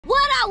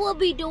will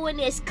be doing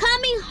is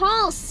coming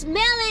home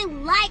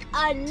smelling like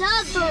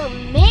another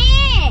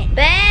man.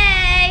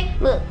 Babe,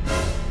 look.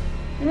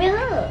 Give me a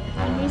hug.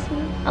 You miss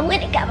me? I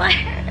went and got my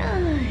hair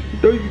done.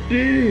 No, you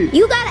did.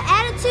 You got an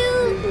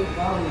attitude?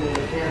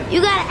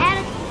 You got an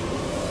attitude?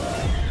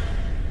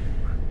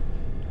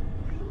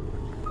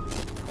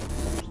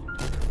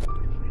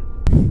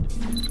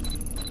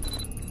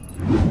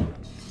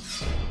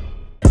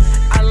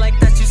 I like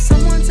that you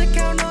someone to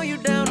count on you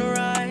down the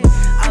ride.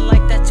 I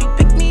like that you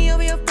pick me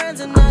over your friends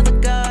and other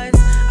guys.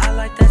 I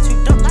like that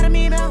you don't lie to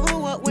me about who,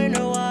 what, when,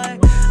 or why.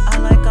 I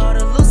like all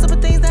the little simple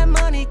things that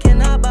money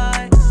cannot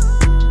buy.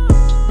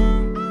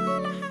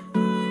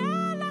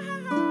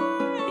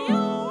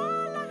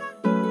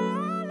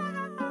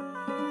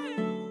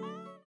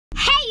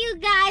 Hey you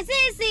guys,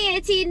 it's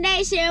ENT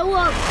Nation.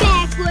 We're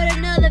back with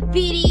another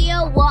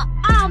video. Well,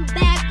 I'm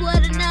back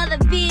with another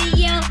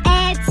video.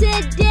 And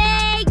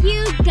today,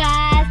 you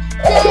guys,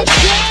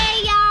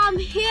 I'm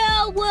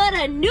here with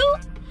a new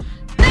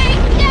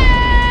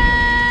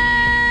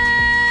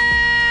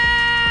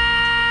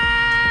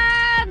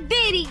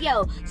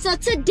video. So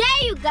today,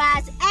 you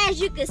guys,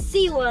 as you can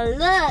see, when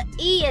Lil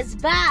E is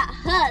by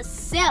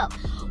herself,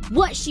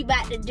 what she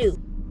about to do?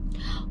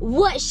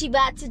 What she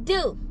about to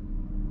do?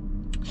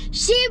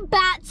 She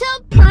about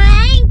to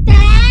prank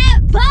that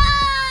boy.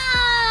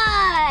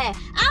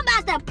 I'm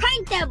about to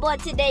prank that boy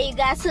today, you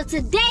guys. So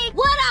today,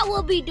 what I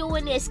will be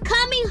doing is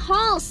coming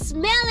home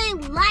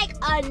smelling like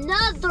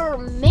another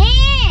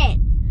man.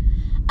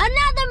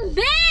 Another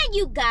man,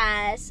 you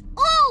guys.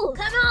 Ooh,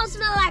 coming home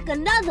smelling like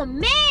another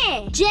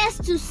man.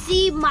 Just to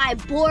see my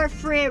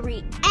boyfriend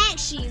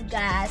reaction, you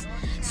guys.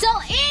 So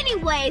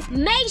anyways,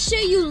 make sure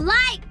you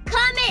like,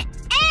 comment,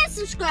 and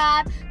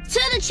subscribe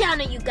to the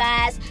channel, you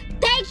guys.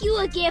 Thank you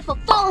again for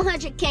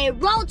 400K.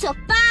 Roll to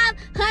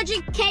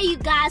 500K, you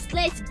guys.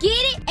 Let's get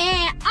it.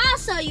 And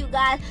also, you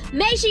guys,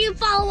 make sure you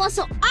follow us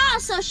on all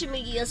social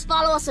medias.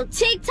 Follow us on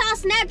TikTok,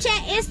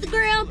 Snapchat,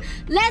 Instagram.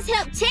 Let's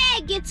help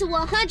Ted get to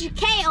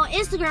 100K on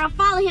Instagram.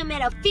 Follow him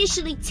at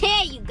Officially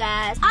Ted, you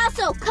guys.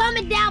 Also,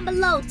 comment down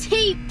below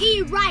Team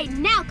E right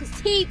now, because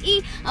Team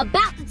E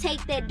about to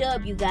take that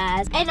dub, you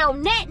guys. And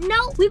on that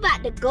note, we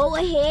about to go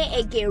ahead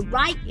and get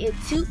right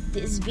into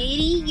this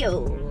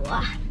video.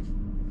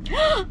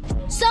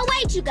 So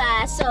wait, you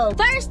guys, so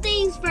first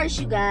things first,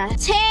 you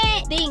guys,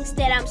 Ted thinks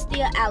that I'm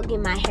still out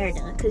getting my hair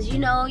done, because you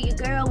know your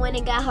girl went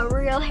and got her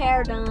real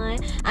hair done.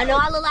 I know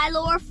I look like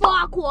Laura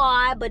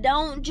Farquaad, but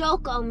don't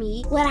joke on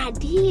me. What I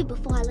did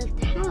before I left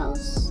the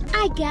house,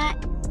 I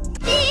got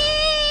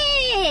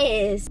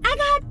this.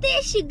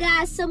 You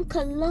guys, some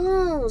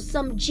cologne,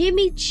 some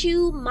Jimmy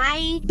Choo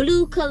Mind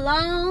Blue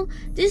cologne.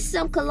 This is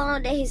some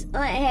cologne that his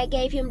aunt had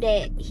gave him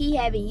that he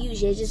haven't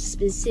used yet, just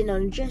been sitting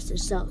on the dresser.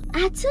 So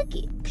I took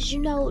it, because you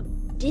know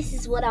this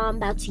is what I'm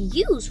about to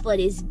use for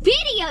this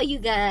video, you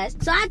guys.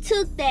 So I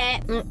took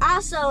that. And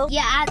also,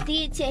 yeah, I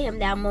did tell him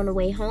that I'm on the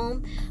way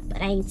home,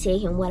 but I ain't tell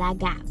him what I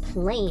got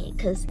planned,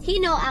 because he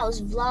know I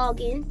was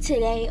vlogging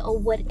today or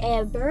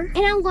whatever,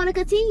 and I'm gonna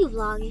continue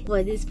vlogging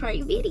for this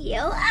prank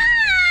video.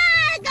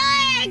 Go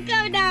ahead,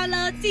 come down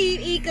on Team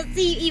E, because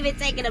Team E been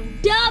taking them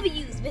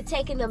W's.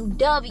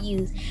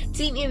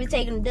 Team E been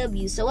taking them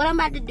W's. So what I'm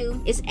about to do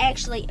is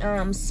actually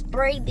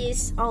spray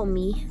this on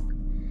me.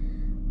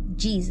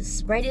 Jesus,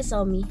 spray this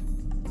on me.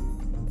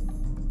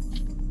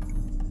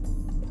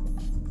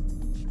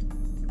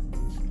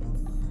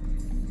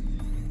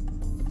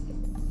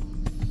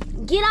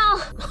 Get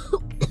off.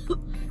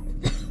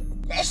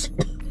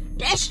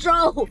 That's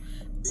strong.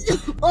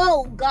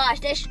 Oh gosh,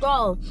 that's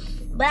strong.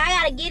 But I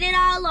gotta get it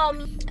all on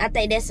me. I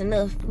think that's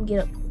enough. Get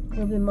up a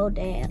little bit more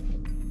dab.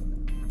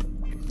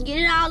 Get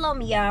it all on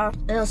me, y'all.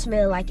 It don't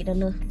smell like it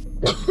enough.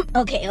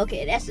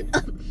 Okay, that's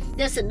enough.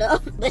 That's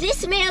enough. But it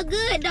smell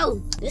good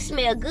though. This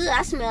smell good.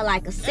 I smell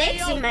like a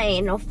sexy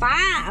man. A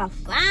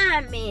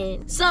fine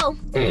man. So,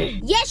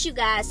 yes, you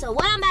guys. So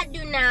what I'm about to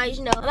do now is,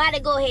 you know, I'm about to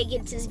go ahead and get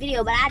into this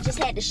video. But I just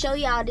had to show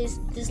y'all this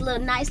little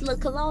nice little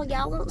cologne.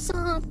 Y'all want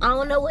some? I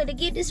don't know where to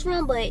get this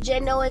from, but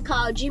just know it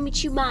called Jimmy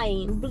Choo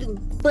Mind Blue.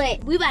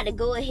 But we about to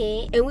go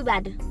ahead and we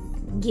about to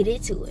get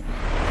into it.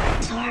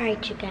 So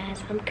alright, you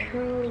guys, I'm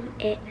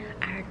currently at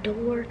our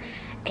door,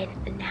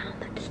 and now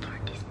I'm about to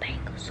start this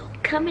bangle. So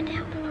coming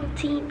down below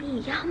Team E,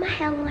 y'all might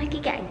have like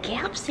it got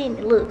gaps in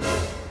it. Look,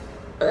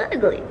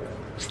 ugly.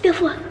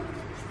 Stiff one.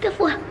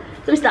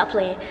 Let me stop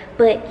playing.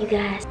 But you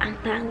guys, I'm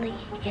finally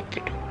at the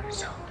door,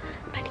 so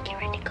I'm about to get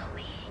ready to go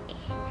in,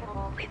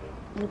 and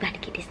we about to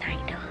get this thing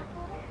done.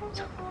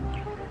 So.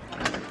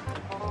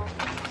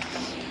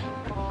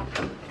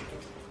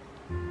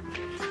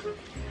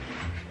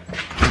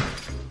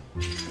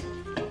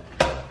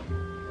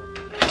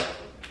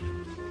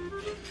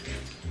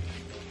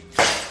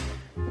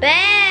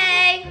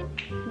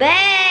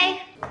 Babe,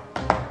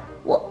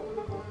 what?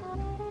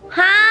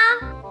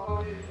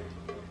 Huh?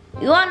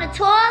 You on the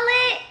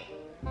toilet?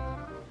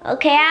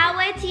 Okay, I'll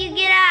wait till you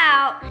get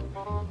out.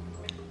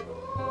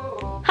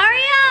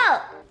 Hurry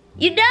up!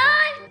 You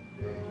done?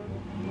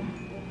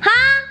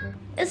 Huh?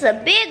 It's a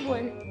big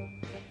one.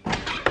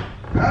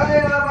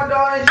 Hey, my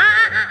darling.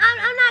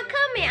 I'm not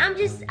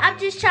I'm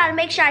just trying to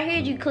make sure I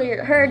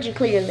heard you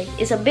clearly.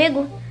 It's a big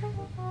one.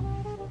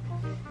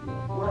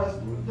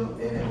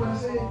 What I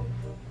said?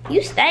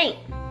 You stink.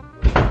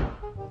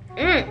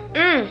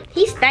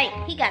 He stank.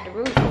 He got the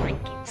room stinking.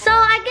 So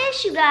I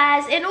guess you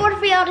guys, in order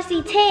for y'all to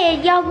see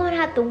Ted, y'all gonna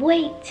have to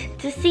wait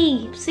to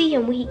see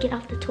him when he get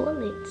off the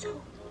toilet.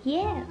 So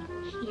yeah,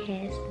 he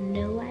has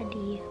no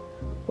idea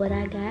what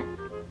I got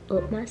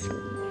up my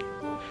sleeve.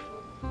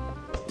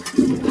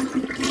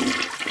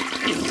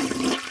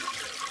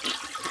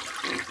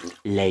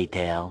 Later.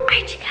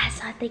 Alright, you guys,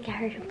 so I think I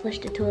heard him flush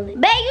the toilet.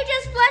 Babe, you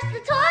just flushed the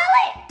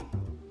toilet?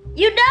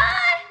 You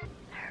done?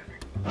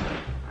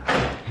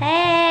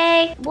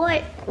 Hey,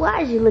 boy,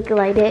 why is you looking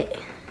like that?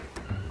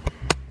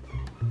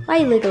 Why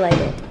you looking like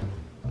that?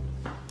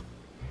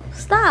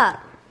 Stop.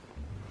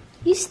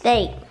 You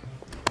stink.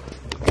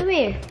 Come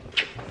here.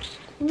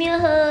 Give me a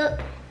hug.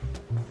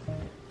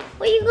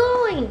 Where you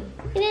going?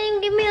 You didn't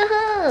even give me a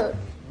hug.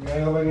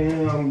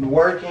 I'm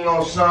working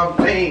on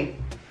something.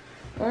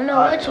 I don't know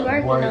what you're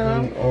working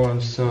on. Working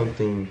on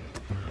something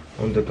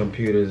on the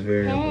computer is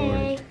very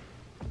important.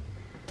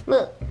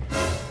 Look.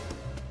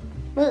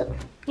 Look.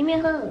 Give me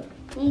a hug.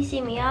 You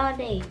see me all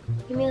day.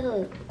 Give me a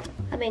hug.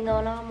 I've been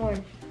going all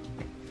morning.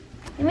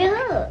 Give me a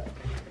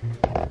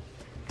hug.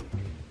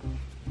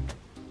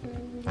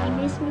 You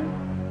miss me?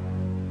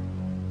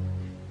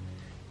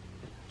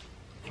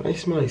 I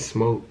smell like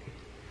smoke.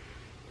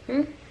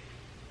 I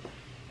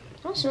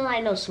don't smell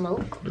like no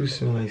smoke. You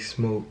smell like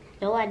smoke.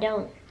 No, I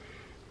don't.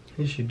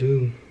 Yes, you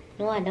do.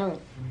 No, I don't.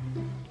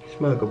 You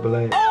smell like a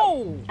black.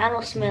 Oh! I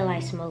don't smell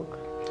like smoke.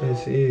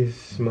 This is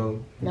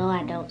smoke. No,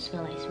 I don't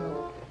smell like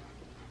smoke.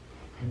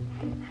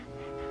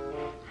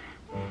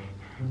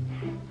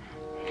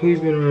 Who you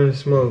been around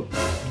smoke?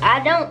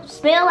 I don't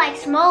smell like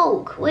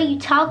smoke. What are you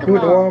talking You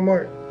went to about?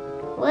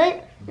 Walmart?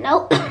 What?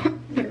 Nope.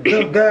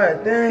 Oh,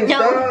 God dang, No.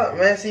 stop,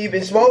 man. See, you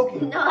been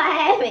smoking. No, I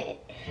haven't.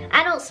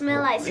 I don't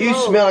smell like smoke. You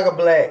smell like a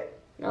black.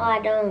 No, I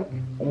don't.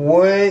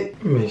 What?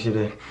 Let me make sure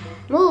that.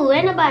 Ooh,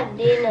 ain't nobody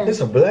did nothing. It's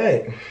a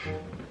black.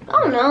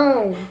 Oh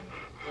no.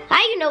 How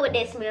you know what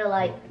that smell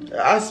like?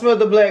 I smelled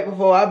the black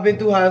before. I've been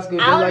through high school.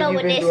 Just I don't like know you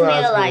what been that through high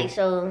smell school. like,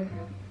 so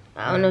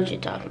I don't know what you're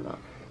talking about.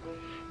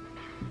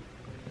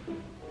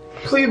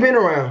 Who you been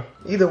around?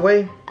 Either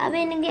way, I've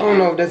been to I get. don't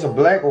know if that's a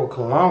black or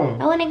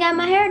cologne. I went and got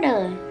my hair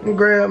done. You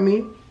grab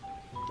me.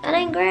 I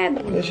didn't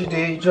grab you. Yes, you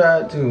did. You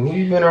tried to. Who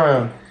you been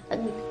around?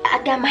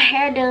 I got my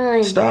hair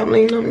done. Stop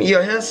leaning on me.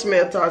 Your hair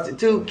smell toxic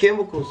too.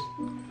 Chemicals.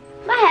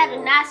 My hair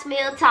does not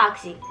smell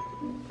toxic.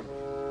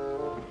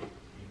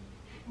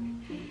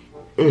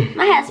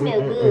 My hair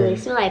smell good. It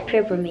smell like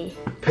peppermint.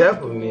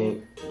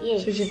 Peppermint.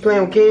 Yes. So she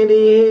playing with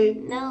candy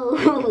in No.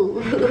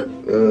 your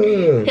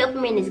head?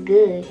 Peppermint is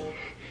good.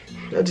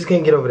 I just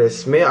can't get over that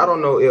smell. I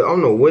don't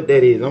know what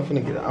that is. I'm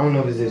finna get. I don't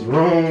know if it's this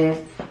room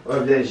or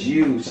if that's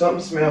you.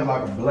 Something smells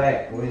like a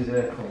black. What is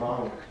that?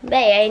 Cologne. Babe,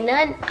 ain't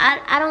nothing.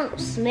 I don't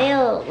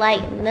smell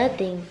like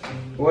nothing.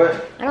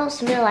 What? I don't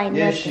smell like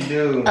Yes, nothing. you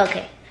do.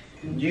 Okay.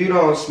 You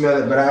don't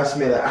smell it, but I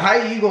smell it. How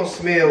you gonna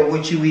smell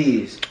what you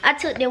is? I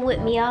took them with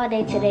me all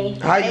day today.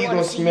 How They you wanna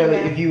gonna see smell you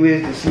it now. if you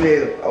is the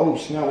smell? Oh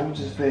snap! We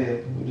just fell.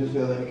 We just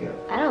fell like that.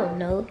 I don't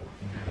know.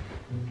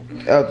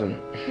 Ethel,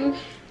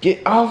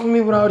 get off of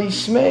me with all these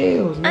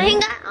smells. I Man.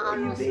 ain't got all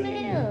no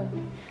smell.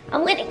 I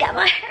went and got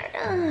my hair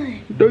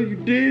done. No, you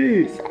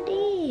did. Yes, I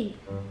did.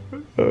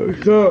 Oh,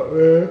 stop,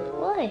 man.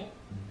 What?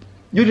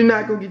 You did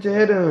not go get your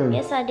hair done.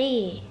 Yes, I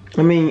did.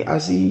 I mean, I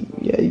see.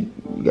 Yeah, you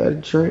got a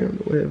trim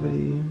or whatever it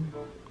is.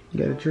 You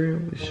got a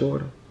trim. It's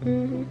shorter.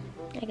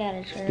 I got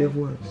a trim. Stiff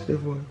what?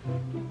 Stiff what?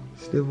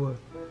 Stiff what?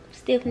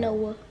 Stiff no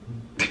what?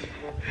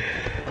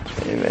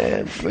 Hey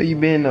man, where you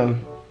been though?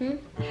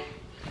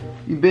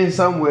 You been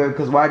somewhere,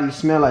 cause why do you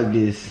smell like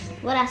this?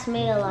 What I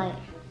smell like?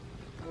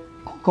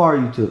 What car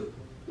you took?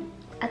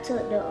 I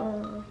took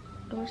the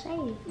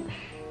Mercedes.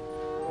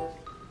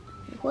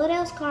 What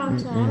else car I'm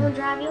taking? I don't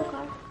drive your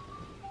car.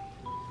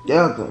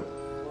 Ethel,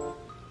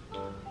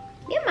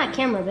 Give my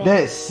camera back.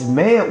 that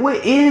smell.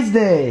 What is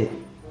that?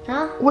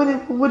 Huh? What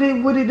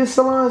did the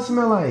salon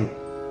smell like?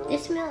 It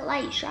smelled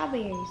like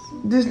strawberries.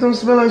 This don't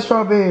smell like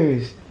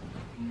strawberries.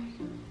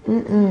 I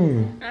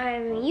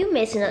mean, you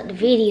messing up the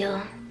video.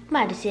 I'm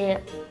about to say,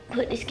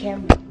 put this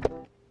camera.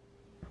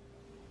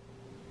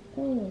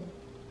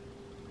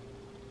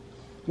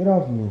 Get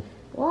off of me.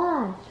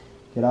 Why?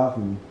 Get off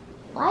of me.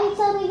 Why you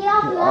telling me to get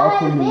off me?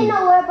 off I of ain't me. been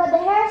nowhere but the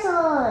hair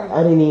salon.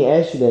 I didn't even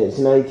ask you that,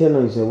 so now you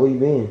telling me, so where you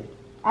been?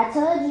 I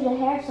told you the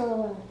hair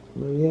salon.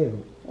 No, you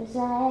haven't. Yes, I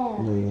have.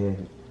 No, you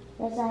haven't.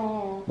 Yes, I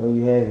have. No,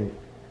 you haven't.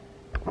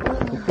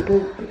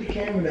 Put the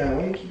camera down.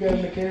 Why you keep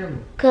having the camera?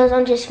 Cause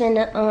I'm just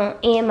finna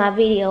end my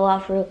video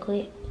off real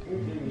quick.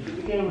 Put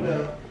the camera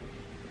down.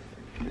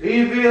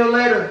 Leave the video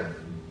later.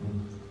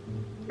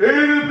 Leave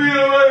the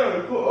video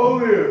later. Go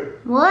over here.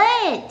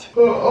 What?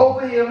 Go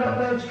over here. I'm not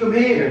letting you come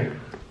here.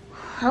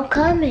 I'm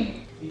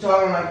coming. You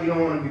talking like you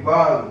don't want to be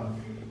bothered.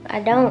 I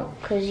don't,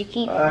 cause you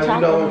keep You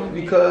talking. don't, about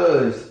me.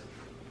 because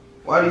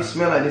why do you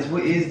smell like this?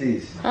 What is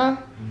this? Huh?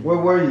 Where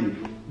were you?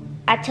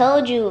 I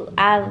told you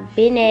I've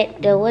been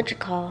at the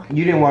whatchamacallit.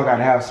 You didn't walk out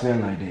the house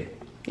smelling like that.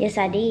 Yes,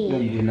 I did. No,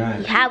 you did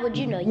not. How would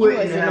you know? You What in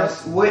wasn't the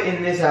house? What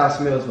in this house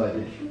smells like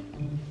that?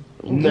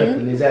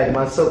 Nothing. Exactly.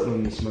 My soap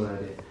don't even smell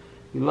like that.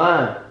 You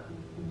lying?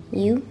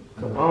 You?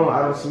 Come on, I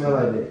don't smell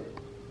like that.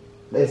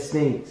 That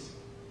stinks.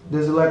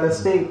 Does it like I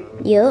stink?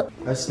 Yep.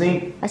 I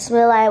stink. I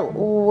smell like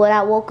what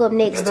I woke up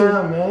next Get to.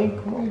 down,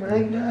 man. Come on, man.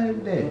 Get down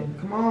with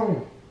that. Come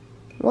on.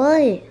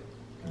 What?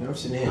 I'm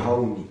sitting there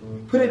holding me.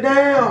 Put it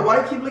down.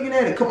 Why you keep looking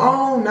at it? Come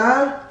on,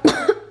 now.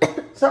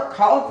 Stop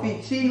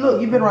coughing. See,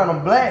 look, you been around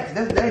them blacks.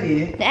 That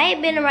is. I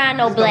ain't been around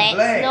no blacks.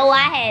 No, I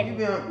haven't.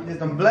 You been just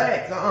them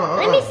blacks.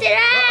 Let me sit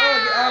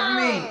down. Get off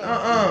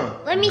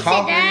me. Let me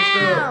Coughing sit and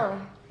down. stuff.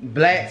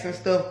 Blacks and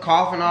stuff,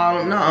 coughing all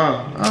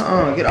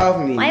them. Get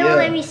off me. Why you won't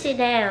let me sit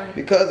down?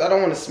 Because I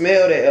don't want to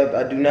smell that, Ethel.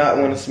 I do not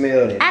want to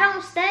smell that. I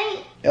don't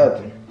stink.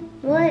 Ethel.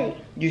 What?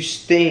 You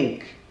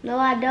stink. No,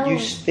 I don't. You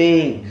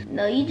stink.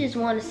 No, you just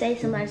want to say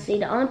somebody. See,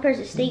 the only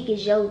person stink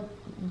is your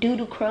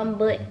doodle crumb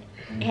butt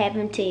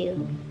having tail.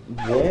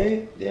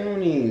 What? That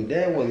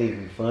wasn't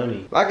even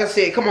funny. Like I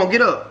said, come on,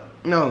 get up.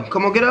 No,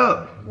 come on, get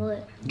up.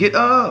 What? Get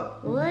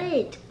up.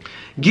 What?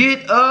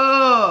 Get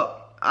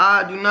up.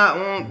 I do not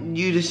want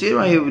you to sit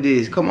right here with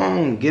this. Come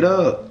on, get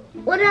up.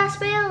 What did I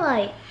smell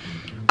like?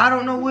 I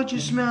don't know what you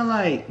smell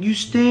like. You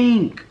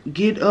stink.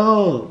 Get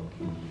up.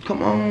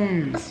 Come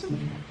on.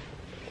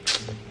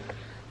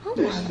 Oh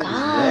my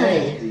God.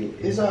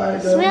 It's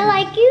alright though. Smell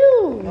like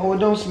you. No, it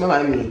don't smell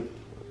like me.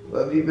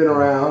 But if you've been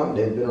around,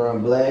 they've been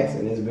around blacks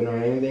and it's been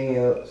around anything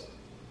else.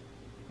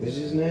 It's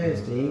just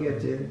nasty. You ain't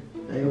got to.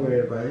 I ain't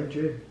worried about it. I ain't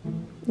tripping.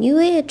 You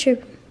ain't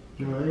tripping.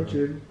 No, I ain't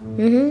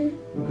tripping.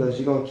 Because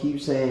you're going to keep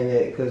saying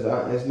that. Because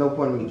there's no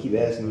point in me keep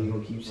asking you. You're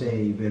going to keep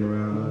saying you've been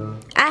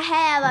around. I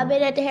have. I've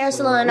been at the hair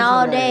salon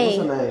all day.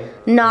 What's her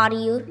name?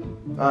 Nadia.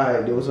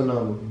 Alright, what's her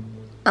number?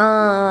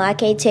 I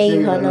can't tell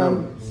you her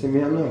number. Send me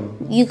her number.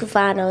 You can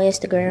find her on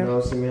Instagram.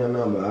 No, send me her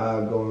number.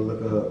 I'll go and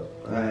look her up.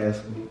 I'll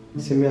ask her.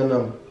 Send me her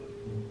number.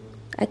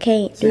 I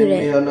can't do that.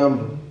 Send me her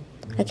number.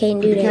 I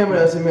can't do that. Put the camera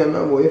down, send me her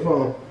number. Where your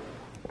phone?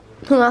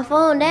 Put my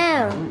phone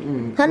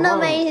down. Her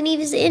number ain't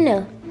even sitting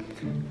there.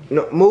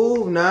 No,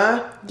 move,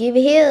 nah. Give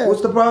it here.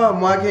 What's the problem?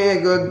 Why can't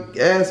I go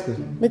ask her?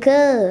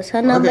 Because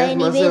her number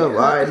ain't even.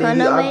 Alright, her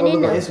number ain't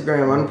in there. On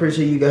Instagram. I'm pretty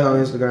sure you got her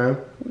on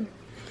Instagram.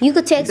 You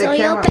could text on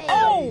your page.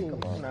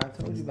 Come on, now, I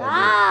told you about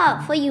Stop!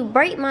 Before you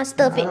break my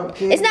stuff,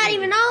 it's not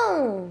even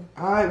on.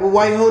 Alright, well,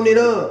 why you holding it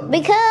up?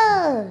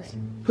 Because.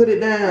 Put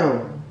it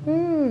down.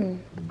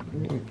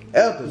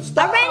 Ethel,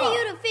 stop. I'm ready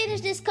you to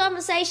finish this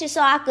conversation so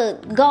I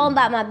could go on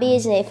about my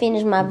business and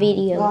finish my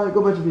video. Alright,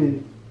 go about your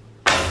business.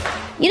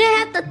 You didn't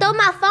have to throw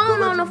my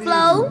phone on the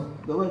floor.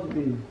 Go about your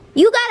business.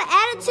 You got an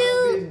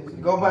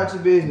attitude? Go about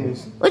your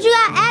business. What you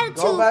got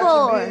attitude Go about for?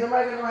 your business.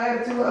 Nobody got no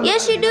attitude.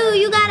 Yes, you do.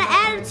 You got an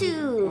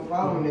attitude.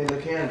 Follow me, the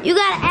camera. You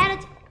got an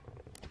attitude.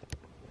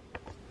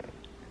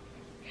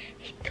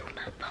 He threw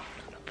my phone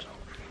on the floor.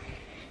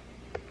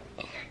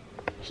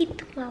 He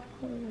threw my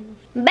phone on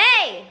the floor.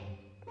 Babe!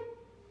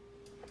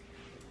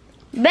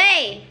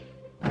 Babe!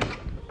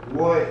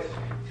 What?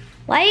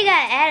 Why you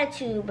got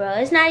attitude, bro?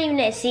 It's not even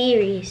that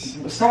serious.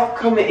 Stop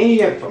coming in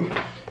here from.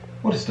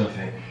 What is stuff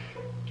at?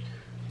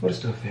 What is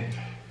stuff at?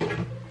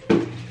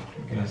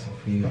 Get that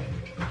stuff for you.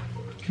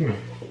 Come here.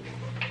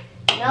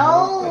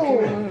 No.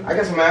 Come here. I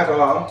got some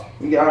alcohol.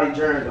 We get all these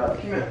germs out.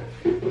 Come here.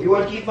 You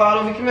want to keep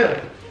following me? Come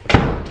here.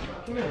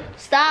 Come here.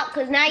 Stop,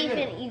 cause now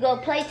you go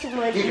play too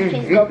much. You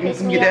can go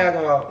piss me Get the off.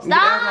 alcohol.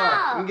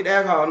 Stop. Get the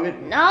alcohol. No.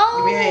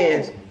 Give me your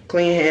hands.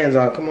 Clean your hands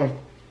out. Come on.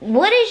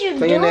 What is you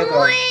Clean doing? Come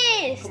on.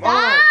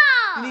 Stop.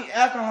 You need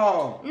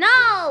alcohol. No.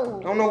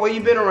 I don't know where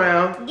you been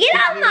around. Get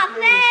off my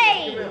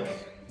face.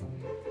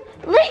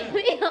 Leave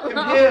me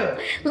alone. Here.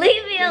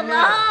 Leave me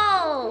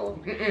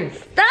alone.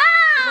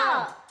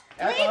 Stop.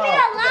 Leave me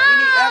alone. You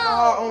need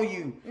alcohol on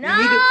you. No.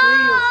 You need to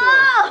clean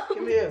yourself.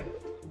 Come here.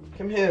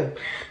 Come here.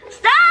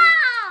 Stop.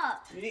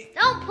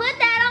 Don't put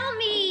that on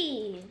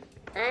me.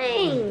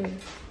 Dang.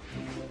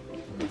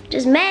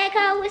 Just mad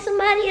call with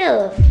somebody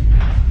else.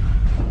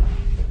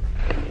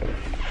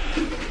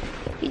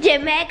 You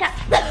just mad call.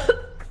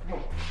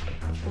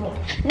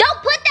 Don't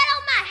put that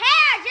on my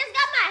hair. Just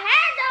got my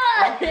hair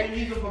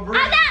done.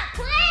 I'm not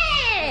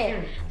playing.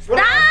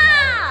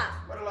 Stop.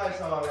 What the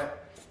lights on that?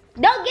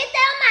 Don't get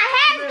that on my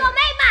hair. It's gonna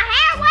make my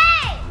hair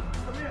wet.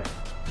 Come here.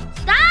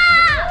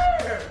 Stop.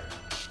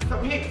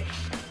 Come here.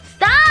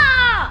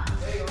 Stop.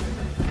 There you go.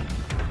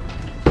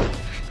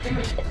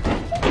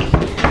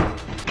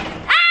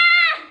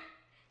 Ah!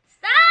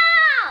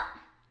 Stop.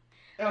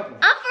 Ethel.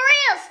 I'm for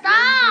real.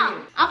 Stop.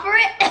 I'm for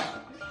real.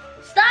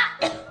 Stop.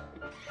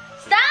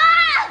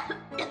 Stop.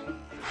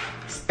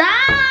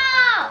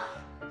 Stop.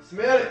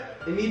 Smell it.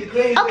 You need to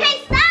clean. Okay,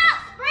 stop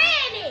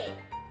spraying it.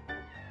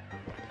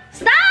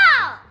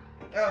 Stop.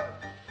 Ethel.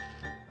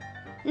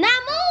 Now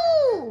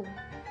move.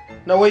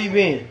 Now where you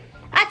been?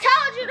 I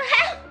told you the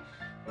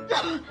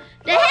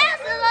hair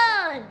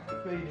salon.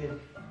 Where you been?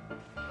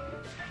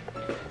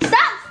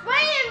 Stop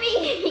spraying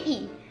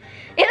me.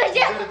 It was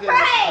just a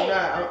prank.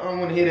 I don't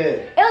want to hear that.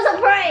 It was a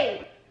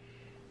prank.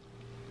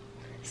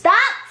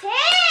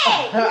 You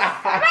spraying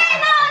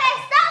all that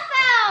stuff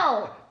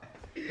out.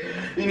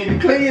 You need to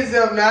clean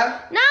yourself now.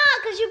 Nah,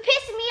 cause you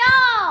pissing me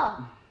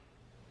off.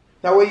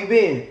 Now where you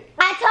been?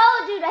 I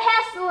told you the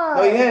hair salon.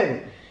 Oh, you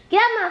haven't?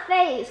 Get out my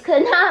face,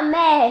 cause now I'm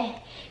mad.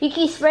 You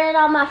keep spraying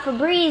all my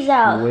Febreze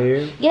out.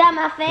 Where? Get out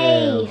my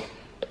face.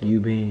 You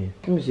been?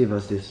 Let me see if I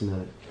still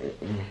smell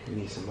it.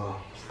 Need some more.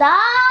 Stop!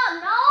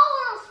 No,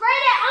 don't spray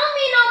that on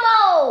me no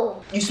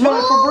more. You smell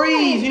like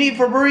Febreze. You need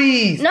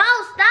Febreze. No,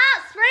 stop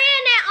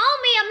spraying that on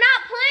me. I'm not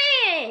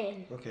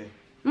playing. Okay.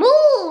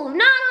 Move.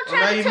 No, don't try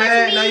Now to you touch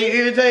mad? me. Now you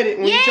irritated?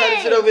 When you try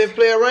to sit over here and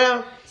play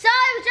around? So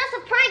it was just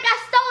a prank. I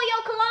stole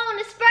your cologne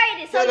and sprayed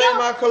it. So That ain't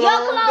my cologne. your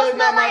cologne That's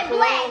smell not my like cologne.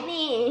 black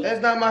then.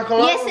 That's not my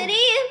cologne. Yes, it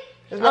is.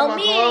 That's not On my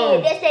me,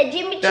 cologne. that's that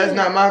Jimmy Choo. That's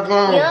not my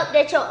cologne. Yup,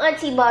 that your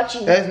auntie bought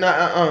you. That's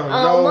not,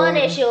 Oh, mine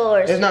is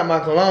yours. That's not my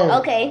cologne.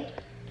 Okay.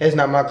 That's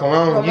not my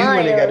cologne. Well, You mine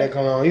really got is. that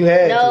cologne. You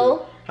had No,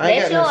 to. I ain't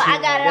that's got no yours. shit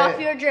I got like it off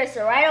that. your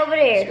dresser right over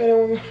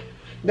there.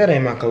 That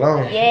ain't my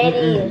cologne. Yeah, it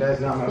is.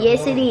 That's not my Yes,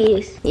 cologne. it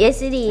is.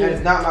 Yes, it That is.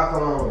 is not my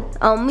cologne.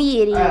 On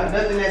me, it I have is.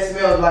 nothing that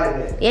smells like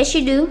that. Yes,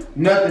 you do.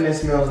 Nothing that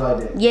smells like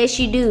that. Yes,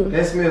 you do.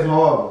 That smells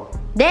horrible.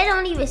 That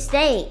don't even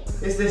stink.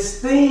 It's the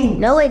sting.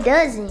 No, it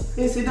doesn't.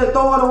 It's to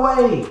throw it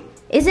away.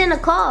 It's in the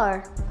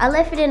car. I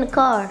left it in the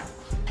car.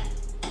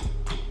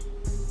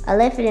 I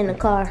left it in the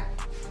car.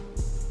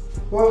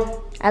 What?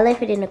 I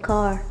left it in the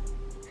car.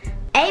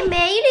 Hey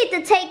man, you need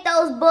to take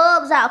those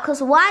bulbs out,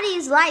 cause why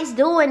these lights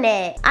doing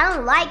that? I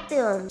don't like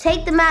them.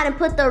 Take them out and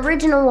put the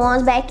original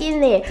ones back in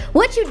there.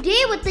 What you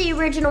did with the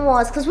original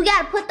ones, cause we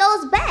gotta put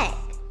those back.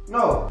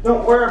 No,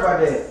 don't worry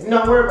about that.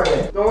 Don't worry about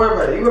that. Don't worry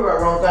about it. You worry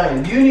about the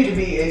wrong thing. You need to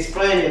be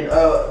explaining,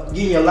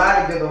 getting your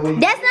lie together when you.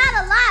 That's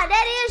not a lie.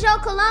 That is your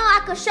cologne.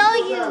 I could show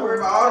Don't you. worry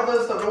about all the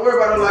other stuff. Don't worry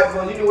about the light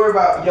bulbs. You need to worry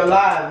about your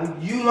lie.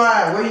 You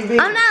lying. Where you been?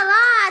 I'm not lying.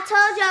 I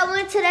told you I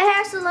went to the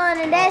hair salon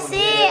and that's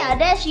it.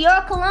 That's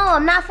your cologne.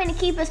 I'm not finna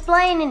keep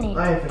explaining it.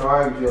 I ain't finna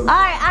argue with you.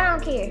 Alright, I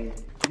don't care.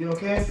 You don't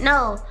care?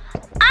 No.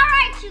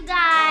 Alright, you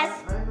guys.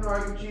 I ain't finna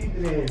argue with you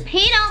either then.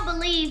 He don't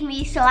believe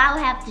me, so I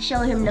will have to show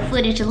him the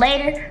footage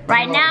later.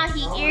 Right now,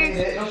 he's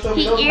irritated.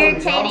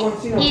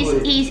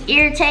 He's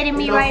irritating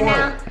me right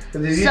now.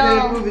 Cause if you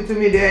can't prove it to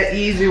me that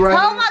easy right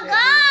now. Oh my God!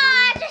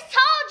 I just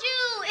told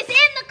you, it's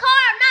in the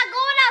car. I'm not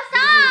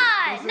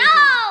going outside.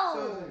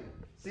 No.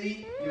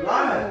 See, you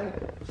lying.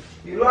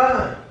 You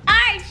lying.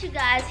 Alright, you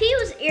guys. He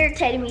was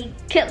irritating me.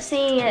 Kept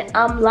saying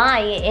I'm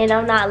lying, and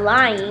I'm not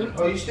lying.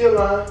 Oh, you still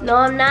lying? No,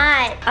 I'm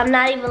not. I'm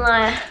not even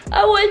lying.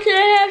 I went to the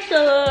hair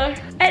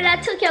salon, and I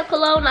took your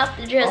cologne off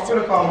the I'm dresser.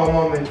 gonna call my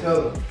mom and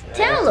tell her.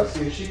 Tell her.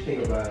 See what she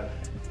think about it.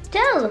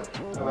 Tell her.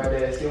 How about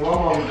that? See what my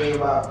mom think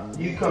about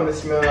you come to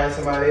smell like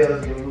somebody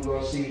else, and we're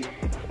gonna see.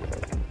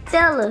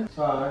 Tell her.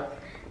 Alright.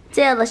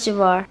 Tell her,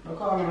 Shavar. Don't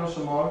call me no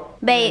Shamar.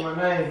 Babe, My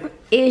name.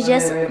 it was My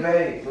just, name ain't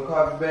Babe. Don't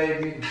call me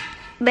Baby.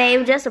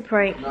 babe, just a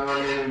prank. No,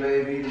 my name ain't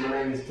Baby. My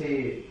name is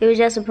Ted. It was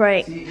just a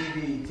prank.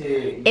 T-E-D,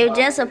 Ted. It was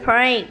just a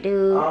prank, I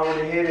dude. don't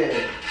wanna hear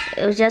that.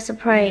 It was just a You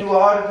prank. do it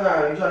all the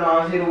time. You trying to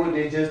always hit it with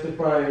it just a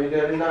prank.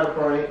 That is not a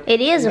prank. It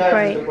is It's a not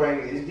prank. Just a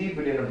prank. It's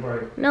deeper than a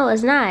prank. No,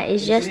 it's not.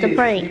 It's just It a is.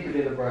 prank. It's deeper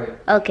than a prank.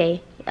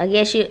 Okay. I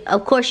guess you,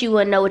 of course you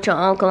wouldn't know what your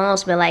own cologne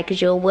smell like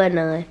because you don't wear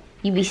none.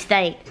 You be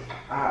stank.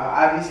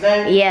 I be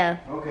stank? Yeah.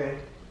 Okay.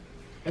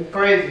 It's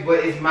crazy,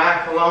 but it's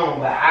my cologne,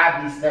 but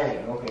I be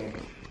stank. Okay.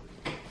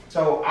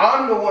 So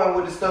I'm the one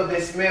with the stuff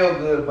that smell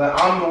good, but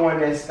I'm the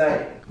one that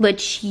stank.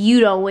 But you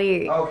don't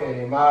wear it. Okay,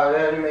 then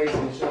that makes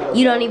sense. Shut up.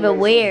 You don't even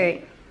wear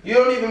it. You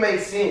don't even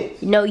make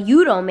sense. No,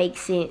 you don't make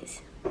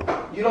sense.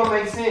 You don't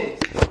make sense.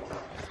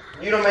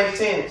 You don't make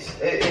sense.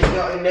 It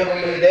never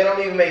make, they don't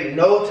even make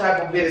no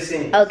type of bit of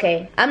sense.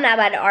 Okay, I'm not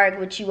about to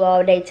argue with you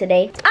all day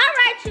today.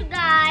 Alright, you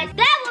guys,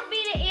 that will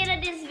be the end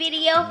of this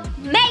video.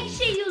 Make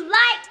sure you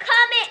like,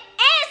 comment,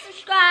 and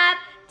subscribe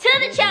to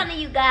the channel,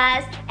 you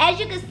guys. As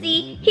you can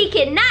see, he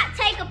cannot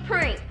take a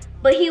prank.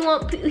 But he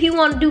want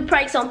to do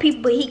pranks on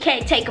people, but he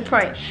can't take a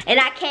prank. And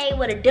I came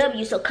with a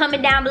W, so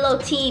comment down below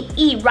Team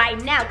E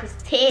right now, because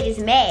Ted is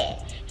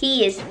mad.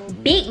 He is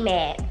big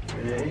mad.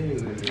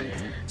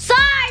 So,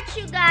 alright,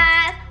 you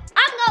guys,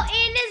 I'm gonna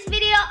end this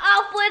video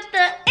off with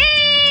the E.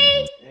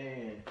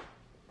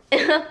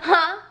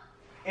 Huh?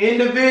 In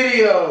the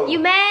video. You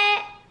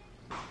mad?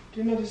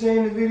 Didn't I just say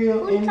in the video?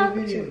 Who you in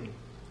talking the video. to?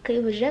 Cause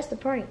it was just a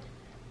prank.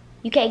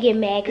 You can't get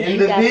mad because In you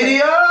the got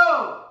video.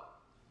 I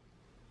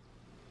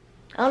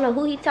don't know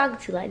who he talking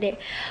to like that.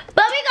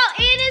 But we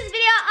gonna end this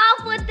video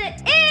off with the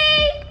E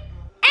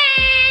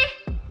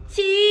and T.